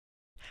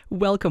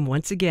Welcome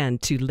once again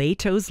to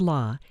Lehto's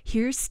Law.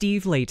 Here's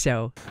Steve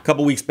Lehto. A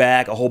couple weeks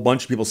back, a whole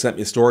bunch of people sent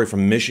me a story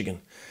from Michigan.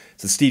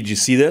 Said, Steve, did you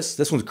see this?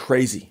 This one's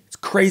crazy. It's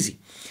crazy.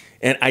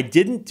 And I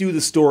didn't do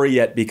the story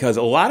yet because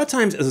a lot of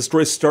times as the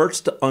story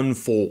starts to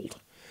unfold,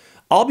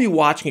 I'll be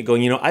watching it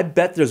going, I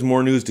bet there's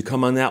more news to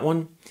come on that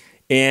one.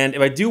 And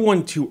if I do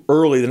one too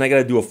early, then I got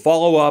to do a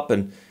follow-up.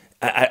 And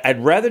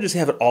I'd rather just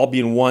have it all be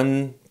in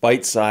one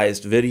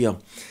bite-sized video.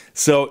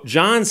 So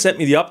John sent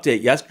me the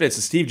update yesterday. It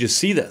said, Steve, did you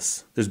see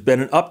this? There's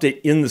been an update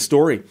in the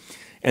story.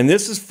 And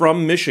this is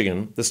from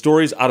Michigan. The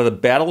story's out of the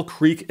Battle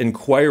Creek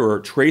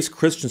Enquirer. Trace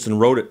Christensen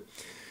wrote it.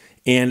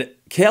 And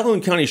Calhoun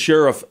County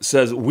Sheriff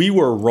says, we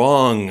were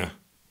wrong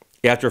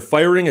after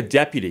firing a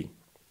deputy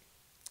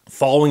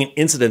following an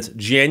incident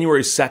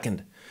January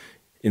 2nd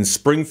in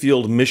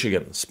Springfield,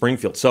 Michigan.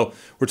 Springfield. So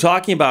we're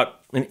talking about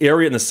an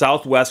area in the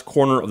southwest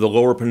corner of the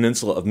lower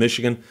peninsula of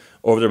Michigan,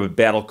 over there by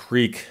Battle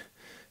Creek,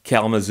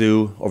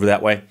 Kalamazoo, over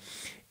that way.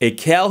 A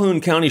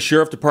Calhoun County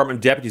Sheriff Department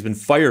deputy has been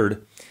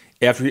fired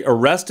after he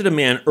arrested a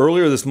man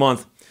earlier this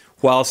month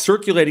while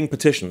circulating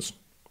petitions.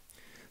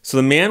 So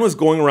the man was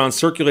going around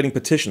circulating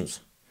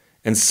petitions,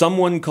 and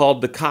someone called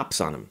the cops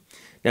on him.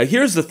 Now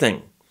here's the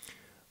thing.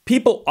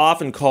 People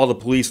often call the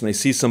police when they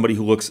see somebody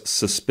who looks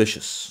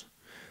suspicious.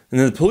 And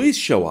then the police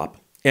show up,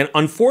 and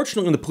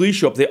unfortunately when the police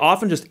show up, they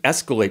often just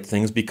escalate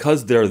things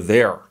because they're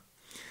there.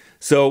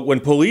 So when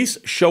police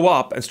show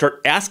up and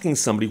start asking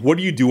somebody, what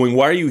are you doing?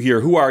 Why are you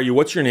here? Who are you?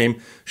 What's your name?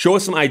 Show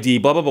us some ID,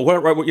 blah, blah,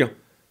 blah.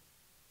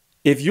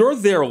 If you're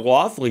there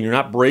lawfully and you're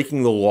not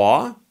breaking the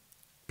law,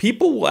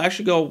 people will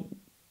actually go,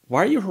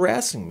 why are you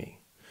harassing me?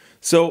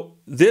 So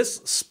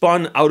this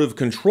spun out of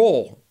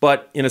control,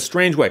 but in a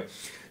strange way.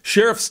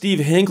 Sheriff Steve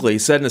Hinckley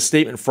said in a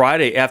statement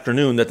Friday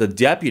afternoon that the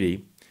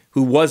deputy,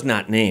 who was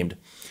not named,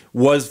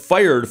 was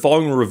fired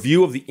following a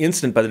review of the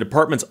incident by the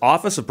department's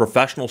Office of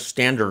Professional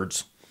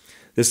Standards.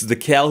 This is the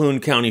Calhoun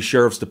County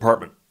Sheriff's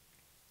Department.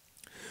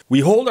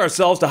 We hold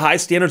ourselves to high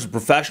standards of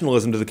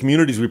professionalism to the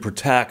communities we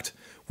protect.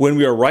 When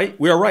we are right,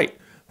 we are right.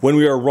 When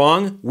we are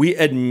wrong, we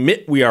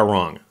admit we are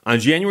wrong. On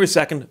January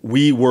 2nd,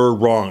 we were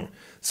wrong.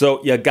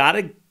 So you got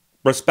to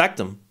respect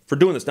them for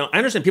doing this. Now, I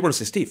understand people are going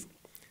to say, Steve,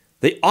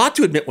 they ought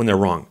to admit when they're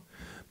wrong.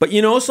 But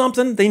you know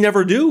something? They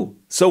never do.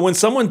 So when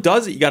someone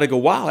does it, you got to go,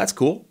 wow, that's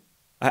cool.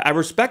 I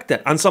respect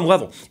that on some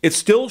level. It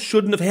still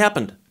shouldn't have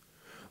happened.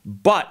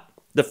 But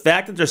the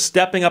fact that they're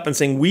stepping up and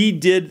saying we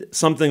did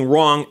something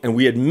wrong and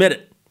we admit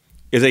it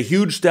is a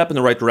huge step in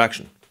the right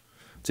direction.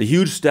 It's a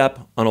huge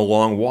step on a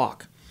long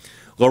walk.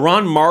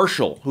 LaRon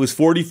Marshall, who is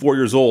 44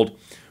 years old,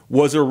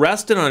 was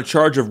arrested on a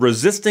charge of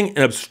resisting and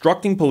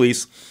obstructing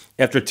police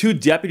after two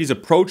deputies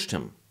approached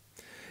him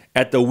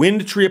at the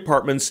Wind Tree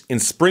Apartments in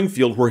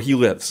Springfield where he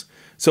lives.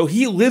 So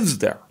he lives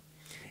there.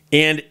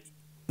 And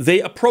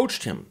they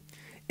approached him.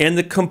 And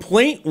the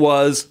complaint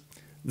was,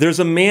 there's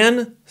a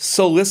man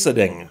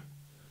soliciting.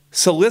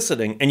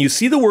 And you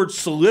see the word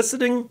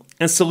soliciting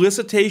and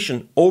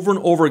solicitation over and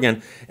over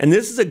again. And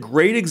this is a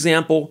great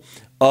example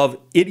of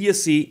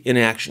idiocy in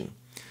action.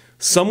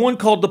 Someone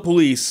called the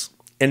police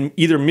and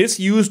either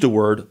misused a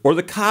word or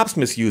the cops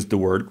misused the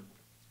word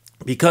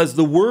because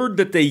the word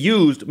that they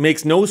used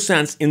makes no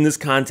sense in this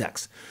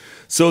context.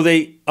 So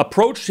they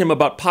approached him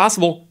about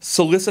possible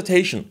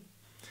solicitation.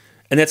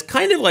 And that's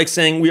kind of like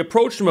saying we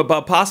approached him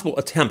about possible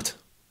attempt.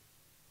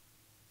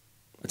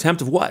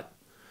 Attempt of what?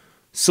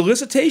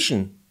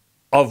 Solicitation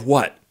of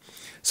what?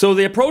 So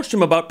they approached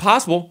him about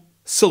possible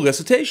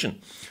solicitation.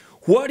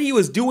 What he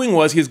was doing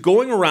was he was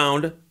going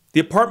around the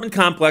apartment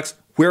complex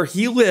where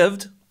he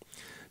lived,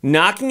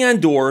 knocking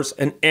on doors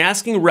and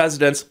asking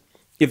residents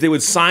if they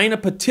would sign a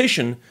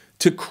petition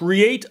to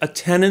create a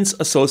tenants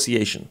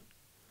association.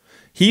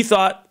 He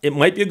thought it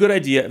might be a good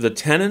idea if the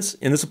tenants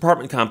in this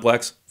apartment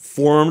complex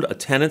formed a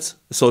tenants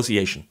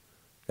association.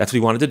 That's what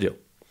he wanted to do.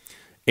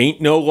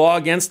 Ain't no law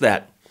against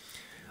that.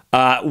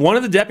 One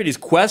of the deputies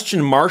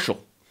questioned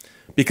Marshall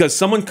because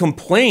someone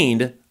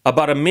complained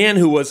about a man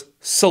who was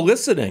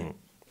soliciting,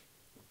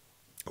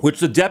 which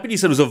the deputy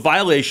said was a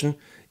violation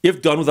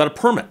if done without a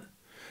permit.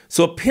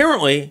 So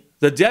apparently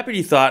the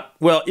deputy thought,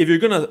 well, if you're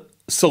going to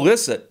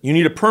solicit, you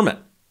need a permit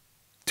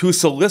to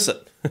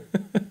solicit.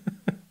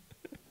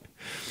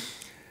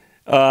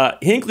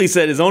 Hinckley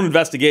said his own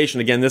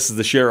investigation, again, this is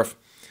the sheriff,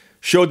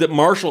 showed that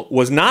Marshall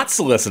was not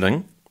soliciting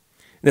and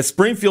that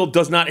Springfield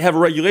does not have a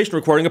regulation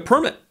requiring a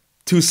permit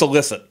to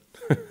solicit.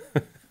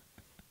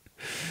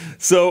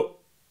 So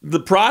the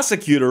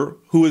prosecutor,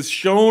 who has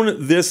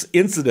shown this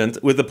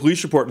incident with the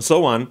police report and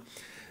so on,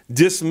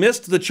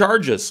 dismissed the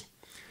charges.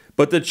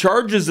 But the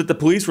charges that the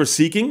police were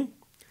seeking,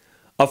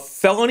 a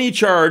felony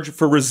charge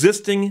for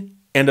resisting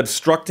and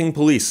obstructing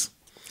police.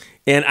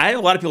 And I had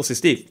a lot of people say,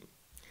 Steve,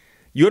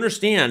 you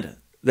understand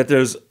that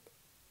there's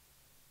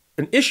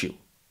an issue.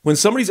 When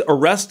somebody's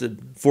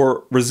arrested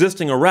for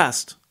resisting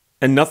arrest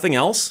and nothing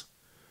else,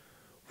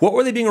 what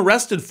were they being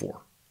arrested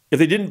for if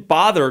they didn't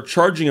bother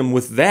charging him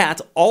with that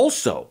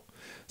also?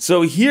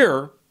 So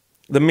here,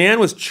 the man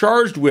was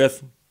charged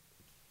with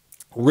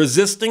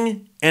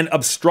resisting and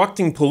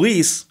obstructing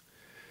police,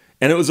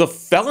 and it was a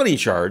felony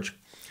charge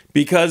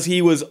because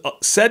he was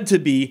said to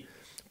be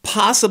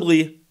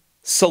possibly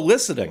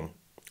soliciting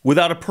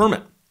without a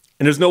permit.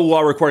 And there's no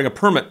law requiring a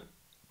permit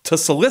to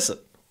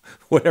solicit,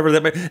 whatever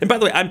that may. And by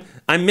the way,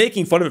 I'm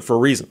making fun of it for a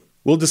reason.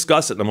 We'll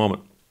discuss it in a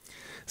moment.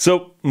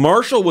 So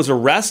Marshall was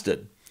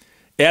arrested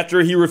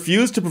after he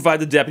refused to provide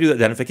the deputy with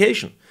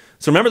identification.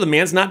 So remember, the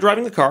man's not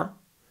driving the car.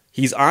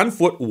 He's on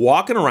foot,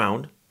 walking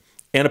around,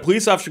 and a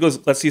police officer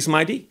goes, let's see some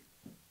ID.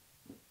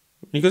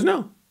 And he goes,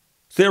 no.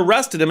 So they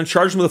arrested him and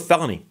charged him with a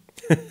felony.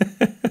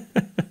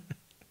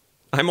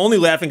 I'm only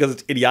laughing because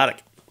it's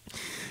idiotic.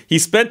 He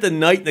spent the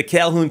night in the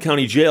Calhoun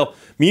County Jail.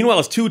 Meanwhile,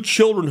 his 2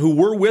 children who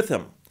were with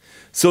him.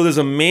 So there's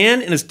a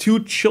man and his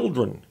 2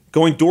 children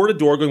going door to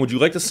door going, would you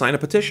like to sign a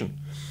petition?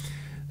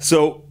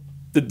 So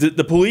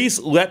the police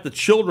let the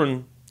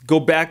children go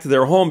back to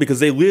their home because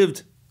they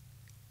lived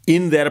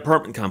in that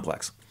apartment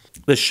complex.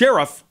 The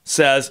sheriff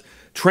says,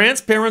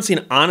 transparency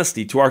and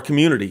honesty to our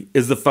community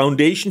is the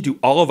foundation to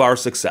all of our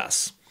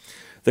success.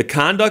 The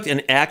conduct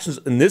and actions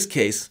in this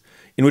case,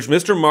 in which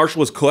Mr. Marshall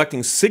was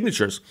collecting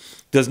signatures,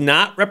 does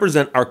not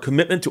represent our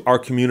commitment to our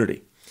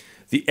community.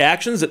 The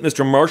actions that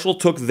Mr. Marshall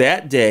took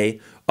that day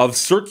of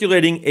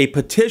circulating a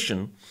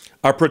petition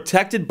are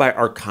protected by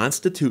our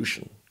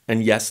Constitution,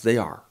 and yes, they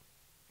are.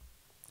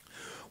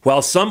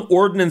 While some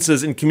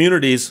ordinances in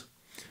communities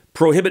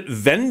prohibit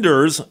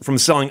vendors from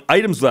selling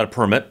items without a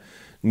permit,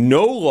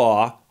 no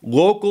law,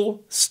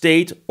 local,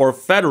 state, or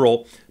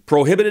federal,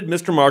 prohibited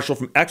Mr. Marshall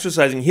from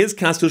exercising his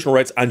constitutional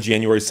rights on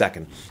January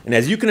 2nd. And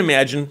as you can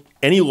imagine,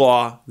 any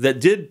law that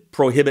did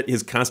prohibit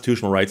his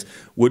constitutional rights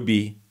would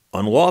be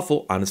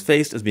unlawful on its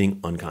face as being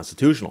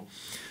unconstitutional.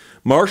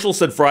 Marshall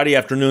said Friday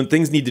afternoon,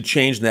 things need to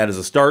change, and that is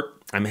a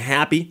start. I'm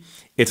happy.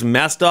 It's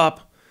messed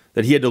up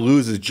that he had to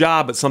lose his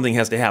job, but something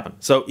has to happen.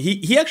 So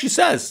he actually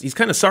says he's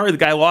kind of sorry the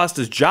guy lost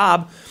his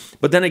job,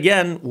 but then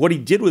again, what he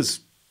did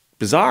was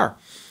bizarre,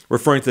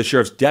 referring to the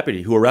sheriff's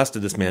deputy who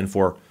arrested this man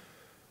for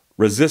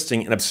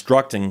resisting and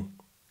obstructing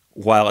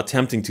while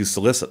attempting to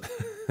solicit.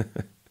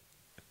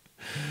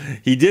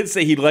 He did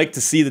say he'd like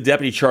to see the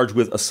deputy charged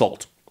with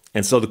assault.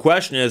 And so the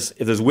question is,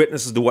 if there's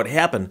witnesses to what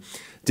happened,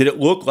 did it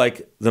look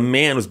like the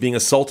man was being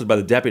assaulted by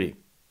the deputy?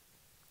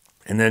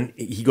 And then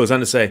he goes on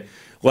to say,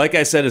 like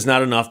I said, is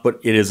not enough, but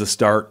it is a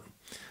start.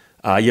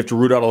 You have to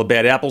root out all the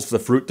bad apples for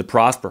the fruit to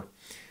prosper.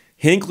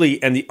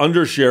 Hinckley and the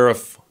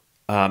undersheriff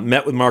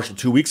met with Marshall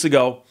 2 weeks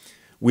ago.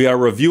 We are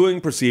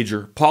reviewing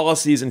procedure,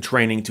 policies, and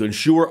training to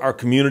ensure our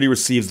community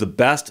receives the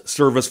best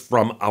service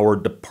from our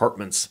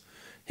departments,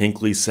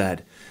 Hinckley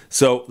said.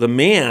 So the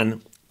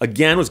man,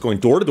 again, was going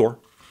door to door,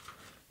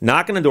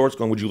 knocking on doors,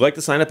 going, would you like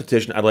to sign a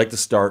petition? I'd like to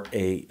start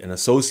an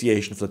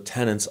association for the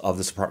tenants of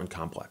this apartment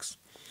complex.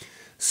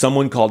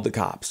 Someone called the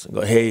cops and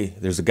go, hey,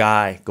 there's a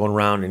guy going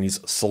around and he's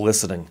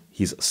soliciting.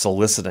 He's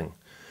soliciting.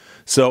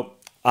 So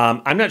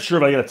I'm not sure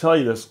if I got to tell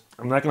you this.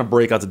 I'm not going to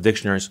break out the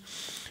dictionaries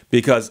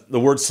because the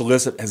word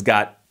solicit has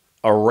got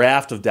a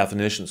raft of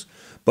definitions.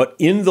 But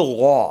in the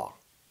law,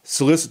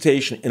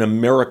 solicitation in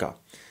America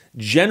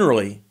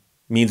generally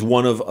means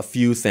one of a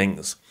few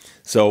things.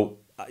 So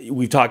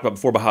we've talked about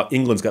before about how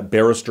England's got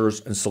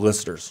barristers and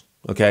solicitors,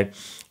 okay?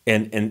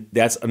 And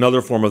that's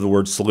another form of the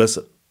word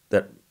solicit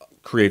that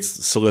creates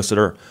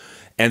solicitor.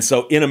 And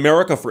so in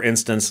America, for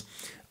instance,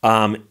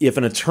 if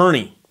an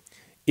attorney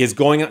is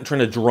going out and trying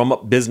to drum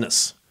up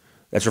business,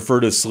 that's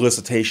referred to as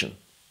solicitation,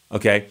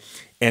 okay?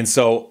 And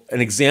so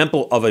an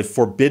example of a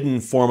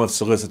forbidden form of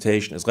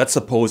solicitation is, let's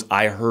suppose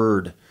I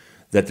heard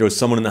that there was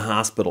someone in the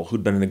hospital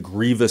who'd been in a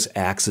grievous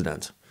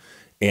accident.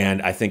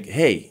 And I think,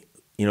 hey,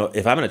 you know,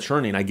 if I'm an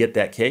attorney and I get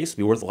that case, it'd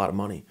be worth a lot of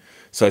money.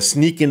 So I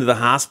sneak into the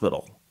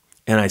hospital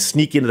and I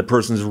sneak into the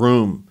person's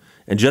room.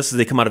 And just as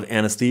they come out of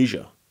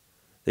anesthesia,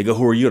 they go,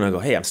 who are you? And I go,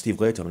 hey, I'm Steve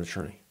Lehto, I'm an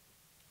attorney.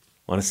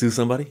 Want to sue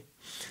somebody?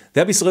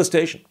 That'd be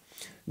solicitation.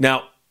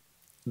 Now,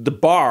 the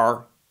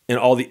bar and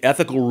all the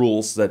ethical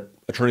rules that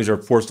attorneys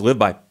are forced to live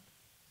by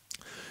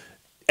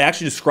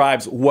actually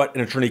describes what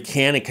an attorney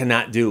can and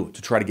cannot do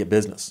to try to get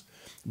business.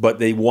 But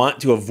they want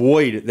to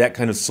avoid that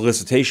kind of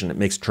solicitation that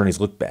makes attorneys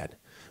look bad.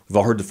 We've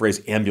all heard the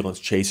phrase ambulance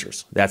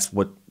chasers. That's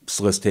what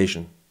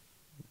solicitation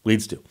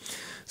leads to.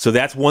 So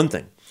that's one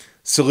thing.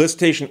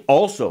 Solicitation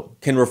also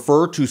can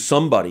refer to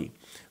somebody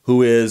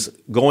who is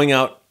going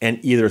out and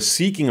either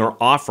seeking or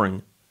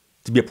offering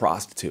to be a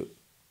prostitute.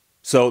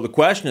 So the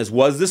question is,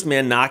 was this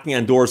man knocking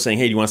on doors saying,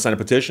 hey, do you want to sign a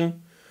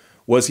petition?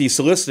 Was he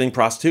soliciting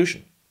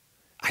prostitution?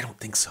 I don't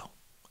think so.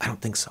 I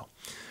don't think so.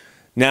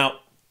 Now,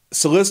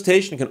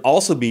 solicitation can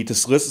also be to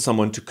solicit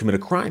someone to commit a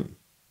crime.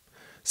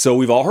 So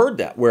we've all heard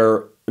that,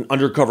 where an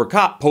undercover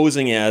cop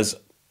posing as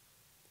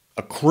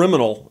a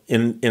criminal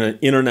in an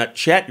internet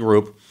chat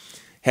group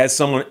has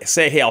someone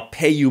say, hey, I'll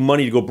pay you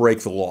money to go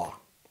break the law.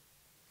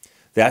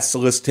 That's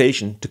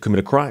solicitation to commit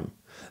a crime.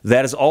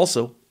 That is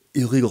also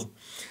illegal.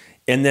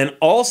 And then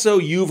also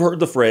you've heard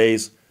the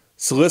phrase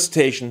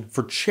solicitation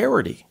for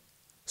charity.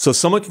 So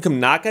someone can come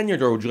knock on your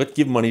door, would you like to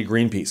give money to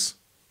Greenpeace?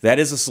 That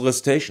is a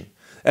solicitation.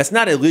 That's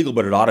not illegal,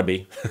 but it ought to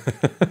be.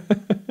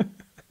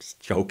 Just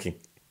joking.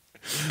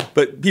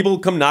 But people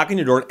come knock on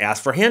your door and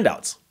ask for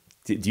handouts.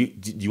 Do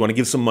you want to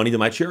give some money to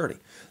my charity?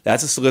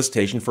 That's a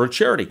solicitation for a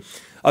charity.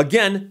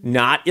 Again,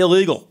 not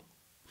illegal.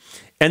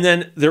 And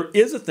then there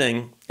is a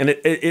thing, and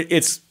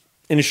it's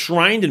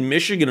enshrined in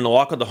Michigan in a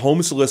law called the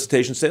Home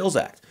Solicitation Sales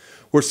Act,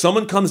 where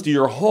someone comes to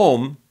your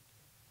home,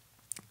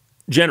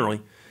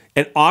 generally,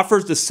 and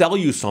offers to sell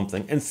you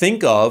something. And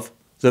think of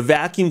the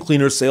vacuum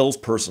cleaner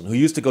salesperson who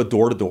used to go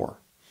door to door.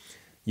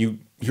 You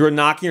hear a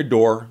knock on your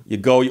door, you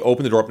go, you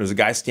open the door up, and there's a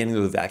guy standing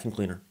there with a vacuum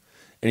cleaner.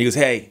 And he goes,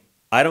 hey,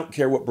 I don't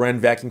care what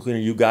brand vacuum cleaner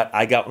you got.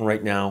 I got one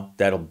right now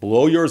that'll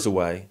blow yours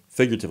away,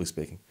 figuratively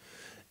speaking.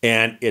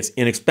 And it's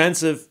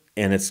inexpensive,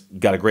 and it's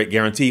got a great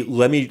guarantee.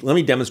 Let me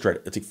demonstrate it.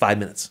 It'll take 5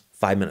 minutes.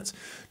 5 minutes.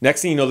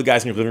 Next thing you know, the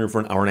guy's in your living room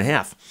for an hour and a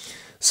half.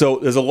 So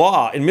there's a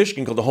law in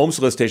Michigan called the Home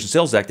Solicitation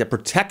Sales Act that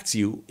protects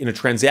you in a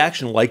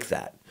transaction like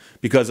that.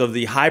 Because of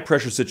the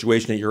high-pressure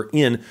situation that you're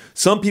in,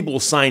 some people will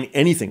sign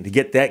anything to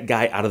get that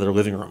guy out of their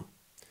living room.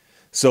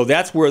 So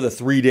that's where the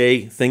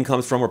 3-day thing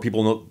comes from, where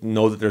people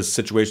know that there's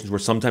situations where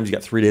sometimes you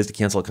got 3 days to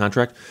cancel a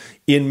contract.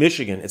 In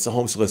Michigan, it's the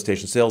Home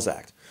Solicitation Sales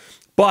Act.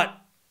 But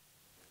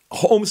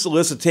home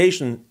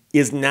solicitation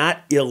is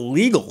not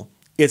illegal.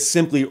 It's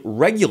simply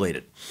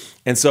regulated.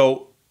 And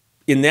so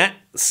in that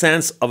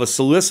sense of a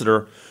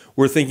solicitor,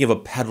 we're thinking of a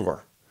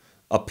peddler.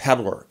 A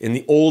peddler. In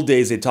the old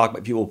days, they talk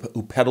about people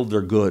who peddled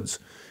their goods.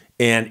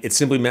 And it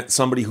simply meant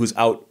somebody who's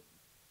out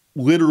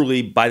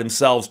literally by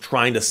themselves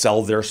trying to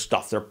sell their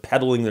stuff. They're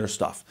peddling their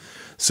stuff.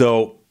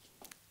 So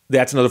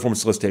that's another form of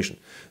solicitation.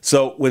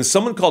 So when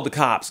someone called the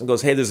cops and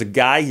goes, hey, there's a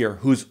guy here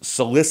who's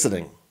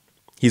soliciting.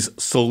 He's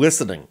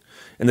soliciting.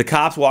 And the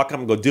cops walk up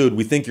and go, dude,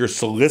 we think you're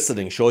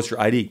soliciting. Show us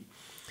your ID.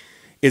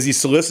 Is he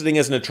soliciting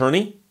as an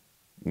attorney?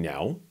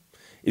 No.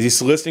 Is he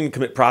soliciting to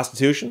commit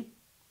prostitution?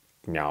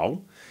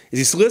 No. Is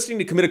he soliciting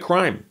to commit a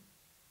crime?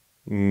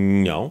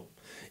 No.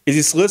 Is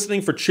he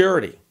soliciting for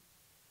charity?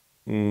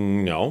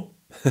 No.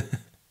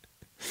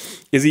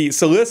 Is he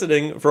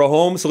soliciting for a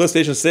Home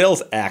Solicitation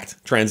Sales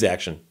Act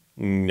transaction?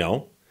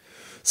 No.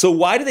 So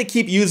why do they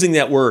keep using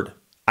that word?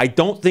 I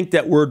don't think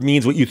that word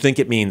means what you think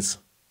it means.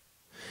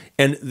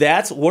 And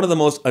that's one of the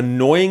most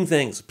annoying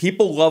things.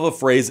 People love a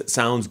phrase that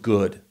sounds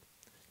good.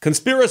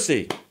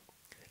 Conspiracy.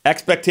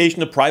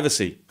 Expectation of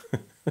privacy.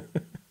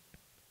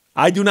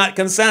 I do not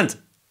consent.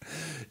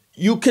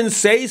 You can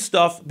say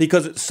stuff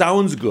because it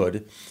sounds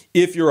good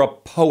if you're a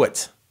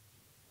poet.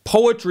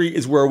 Poetry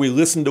is where we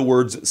listen to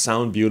words that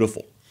sound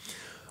beautiful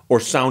or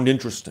sound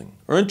interesting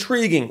or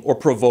intriguing or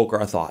provoke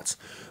our thoughts.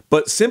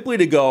 But simply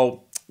to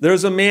go,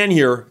 there's a man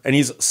here and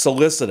he's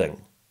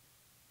soliciting.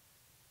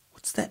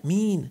 What's that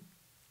mean?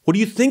 What do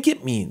you think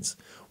it means?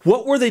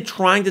 What were they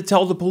trying to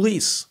tell the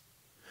police?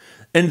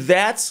 And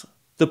that's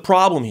the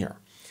problem here.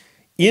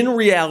 In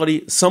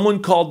reality,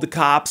 someone called the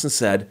cops and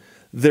said,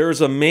 there's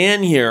a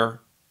man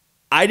here,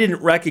 I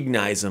didn't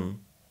recognize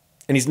him,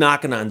 and he's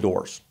knocking on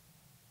doors.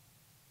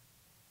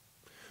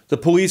 The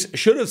police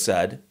should have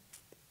said,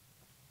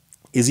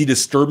 is he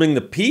disturbing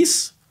the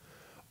peace,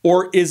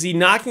 or is he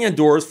knocking on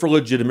doors for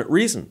legitimate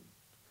reason?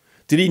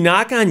 Did he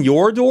knock on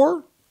your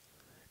door?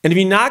 And if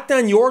he knocked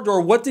on your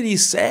door, what did he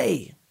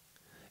say?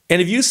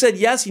 And if you said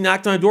yes, he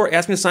knocked on a door,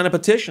 asked me to sign a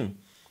petition.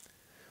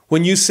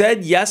 When you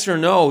said yes or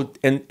no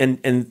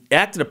and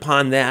acted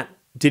upon that,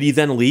 did he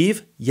then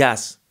leave?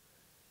 Yes.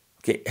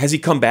 Okay, has he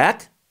come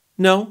back?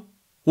 No.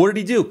 What did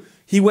he do?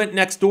 He went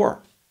next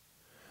door.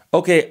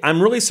 Okay,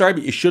 I'm really sorry,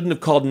 but you shouldn't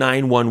have called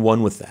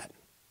 911 with that.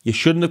 You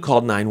shouldn't have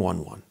called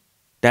 911.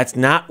 That's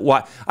not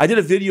why. I did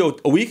a video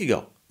a week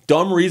ago.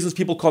 Dumb reasons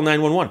people call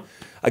 911.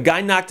 A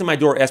guy knocked on my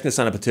door, asked me to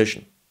sign a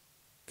petition.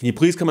 Can you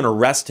please come and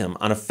arrest him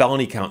on a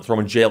felony count, throw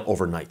him in jail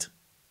overnight?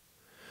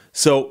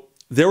 So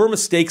there were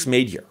mistakes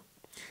made here.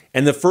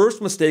 And the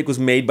first mistake was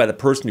made by the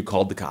person who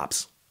called the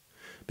cops.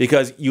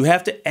 Because you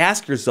have to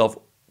ask yourself,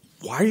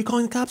 why are you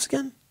calling the cops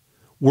again?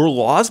 Were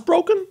laws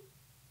broken?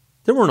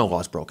 There were no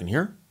laws broken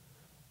here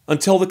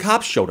until the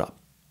cops showed up.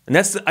 And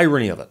that's the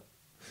irony of it.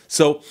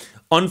 So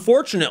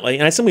unfortunately,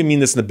 and I simply mean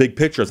this in the big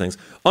picture of things,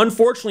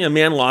 unfortunately, a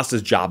man lost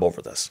his job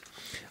over this.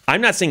 I'm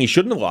not saying he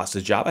shouldn't have lost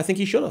his job. I think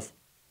he should have.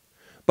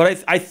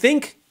 But I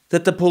think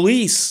that the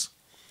police,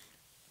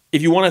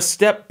 if you want to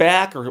step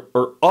back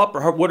or up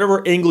or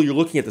whatever angle you're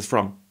looking at this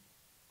from,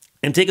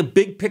 and take a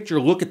big picture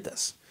look at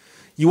this,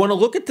 you want to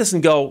look at this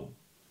and go,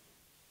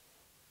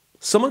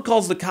 someone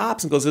calls the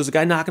cops and goes, there's a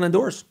guy knocking on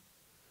doors.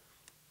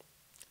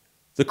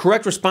 The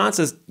correct response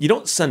is, you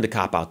don't send a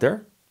cop out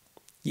there.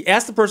 You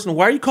ask the person,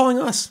 why are you calling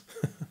us?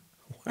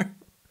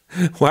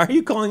 Why are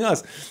you calling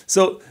us?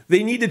 So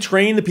they need to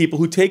train the people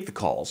who take the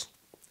calls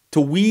to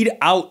weed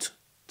out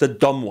the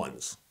dumb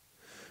ones.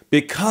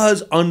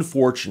 Because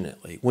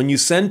unfortunately, when you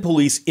send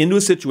police into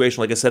a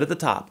situation, like I said at the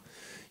top,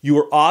 you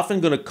are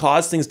often going to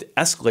cause things to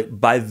escalate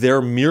by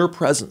their mere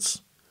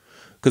presence.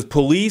 Because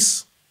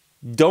police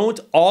don't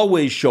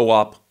always show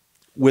up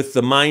with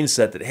the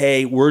mindset that,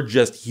 hey, we're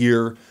just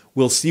here,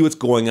 we'll see what's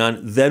going on,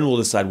 then we'll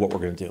decide what we're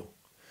going to do.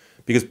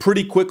 Because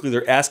pretty quickly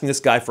they're asking this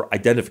guy for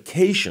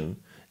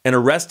identification and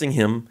arresting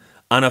him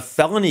on a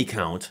felony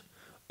count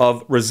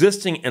of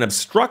resisting and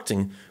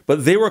obstructing,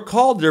 but they were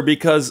called there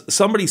because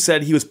somebody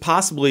said he was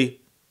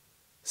possibly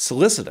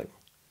soliciting.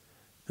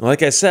 And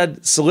like I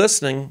said,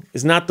 soliciting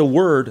is not the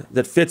word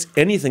that fits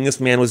anything this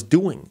man was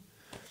doing.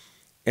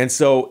 And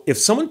so if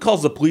someone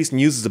calls the police and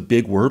uses a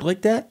big word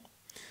like that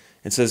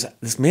and says,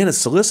 this man is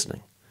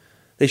soliciting,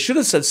 they should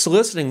have said,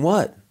 soliciting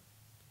what?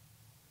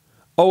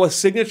 Oh, a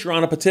signature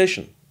on a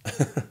petition.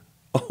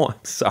 Oh,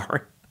 I'm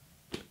sorry.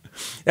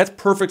 That's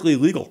perfectly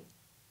legal.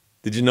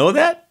 Did you know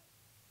that?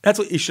 That's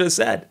what you should have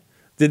said.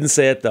 Didn't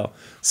say it, though.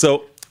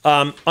 So,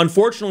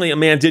 unfortunately, a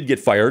man did get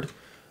fired.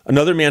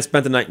 Another man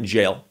spent the night in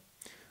jail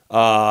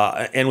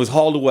and was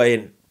hauled away,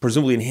 and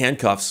presumably in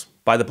handcuffs,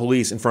 by the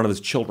police in front of his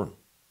children.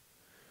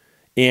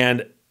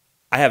 And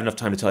I have enough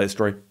time to tell you the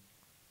story.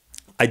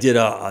 I did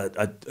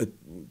a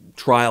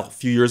trial a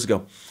few years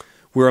ago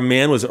where a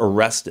man was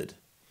arrested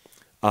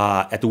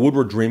at the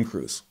Woodward Dream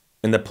Cruise.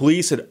 And the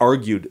police had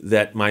argued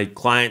that my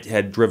client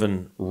had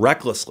driven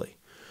recklessly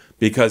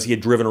because he had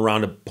driven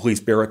around a police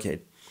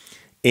barricade.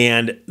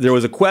 And there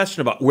was a question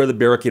about where the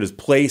barricade was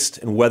placed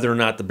and whether or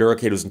not the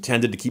barricade was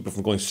intended to keep it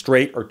from going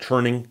straight or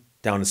turning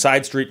down a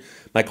side street.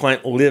 My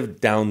client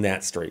lived down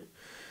that street.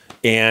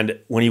 And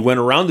when he went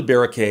around the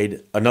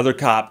barricade, another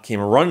cop came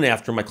running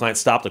after him. My client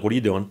stopped, like, what are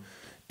you doing?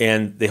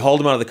 And they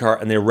hauled him out of the car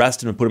and they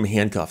arrested him and put him in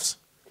handcuffs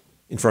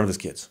in front of his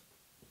kids.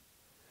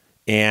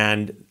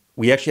 And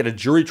we actually had a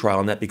jury trial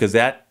on that because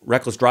that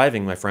reckless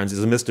driving, my friends,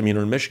 is a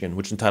misdemeanor in Michigan,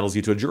 which entitles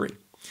you to a jury.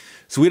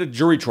 So we had a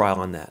jury trial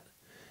on that.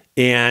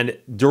 And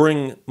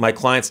during my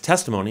client's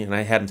testimony, and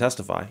I had him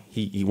testify,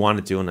 he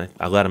wanted to, and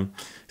I let him.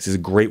 This is a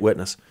great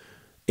witness.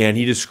 And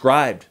he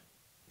described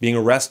being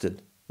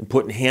arrested and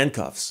put in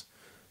handcuffs,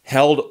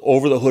 held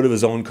over the hood of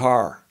his own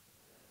car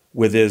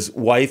with his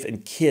wife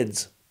and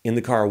kids in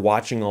the car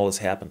watching all this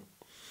happen.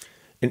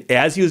 And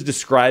as he was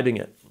describing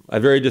it, I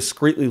very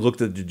discreetly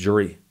looked at the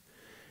jury.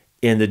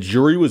 And the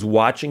jury was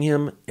watching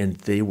him, and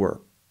they were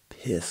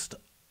pissed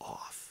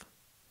off.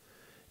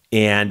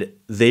 And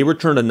they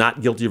returned a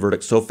not guilty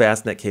verdict so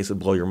fast in that case it would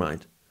blow your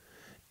mind.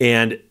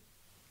 And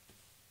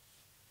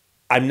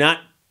I'm not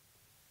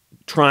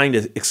trying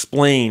to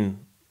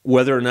explain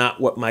whether or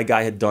not what my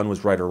guy had done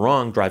was right or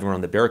wrong, driving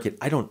around the barricade.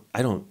 I don't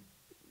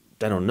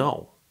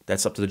know.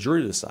 That's up to the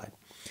jury to decide.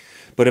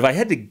 But if I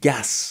had to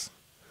guess,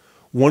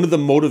 one of the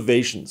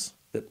motivations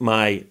that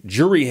my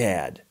jury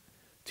had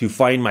to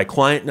find my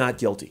client not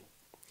guilty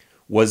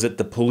was that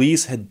the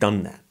police had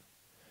done that.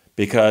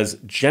 Because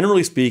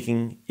generally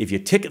speaking, if you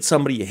ticket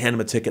somebody, you hand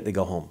them a ticket, they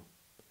go home.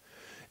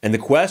 And the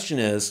question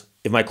is,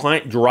 if my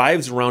client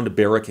drives around a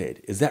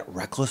barricade, is that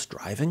reckless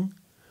driving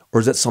or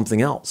is that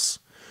something else?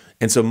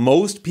 And so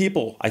most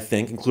people, I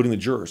think, including the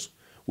jurors,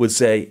 would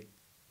say,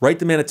 write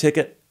the man a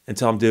ticket and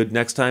tell him, dude,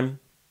 next time,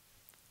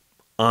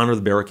 honor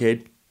the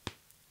barricade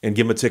and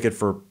give him a ticket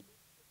for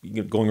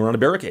going around a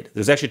barricade.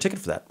 There's actually a ticket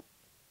for that.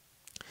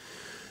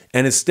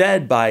 And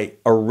instead, by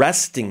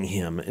arresting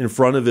him in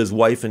front of his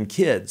wife and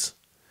kids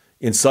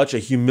in such a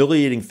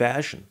humiliating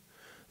fashion,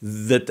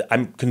 that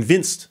I'm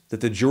convinced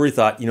that the jury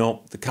thought,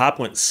 the cop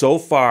went so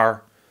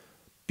far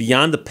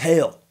beyond the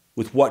pale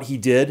with what he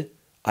did,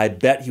 I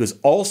bet he was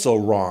also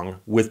wrong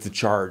with the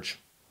charge.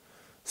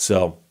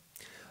 So,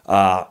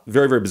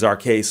 very, very bizarre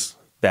case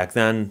back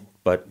then,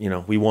 but,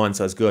 we won,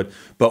 so it's good.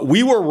 But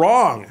we were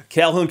wrong.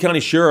 Calhoun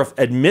County Sheriff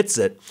admits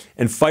it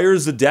and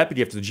fires the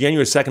deputy after the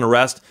January 2nd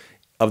arrest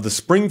of the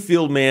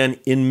Springfield man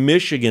in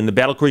Michigan. The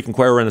Battle Creek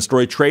Inquirer ran a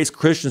story. Trace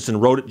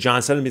Christensen wrote it.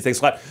 John sent it to me. Thanks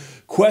a lot.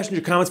 Questions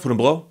or comments, put them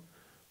below.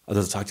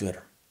 I'll talk to you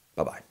later.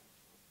 Bye-bye.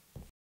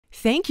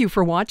 Thank you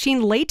for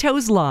watching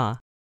Lehto's Law.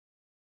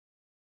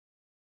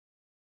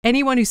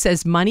 Anyone who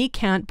says money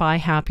can't buy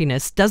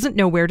happiness doesn't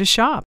know where to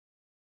shop.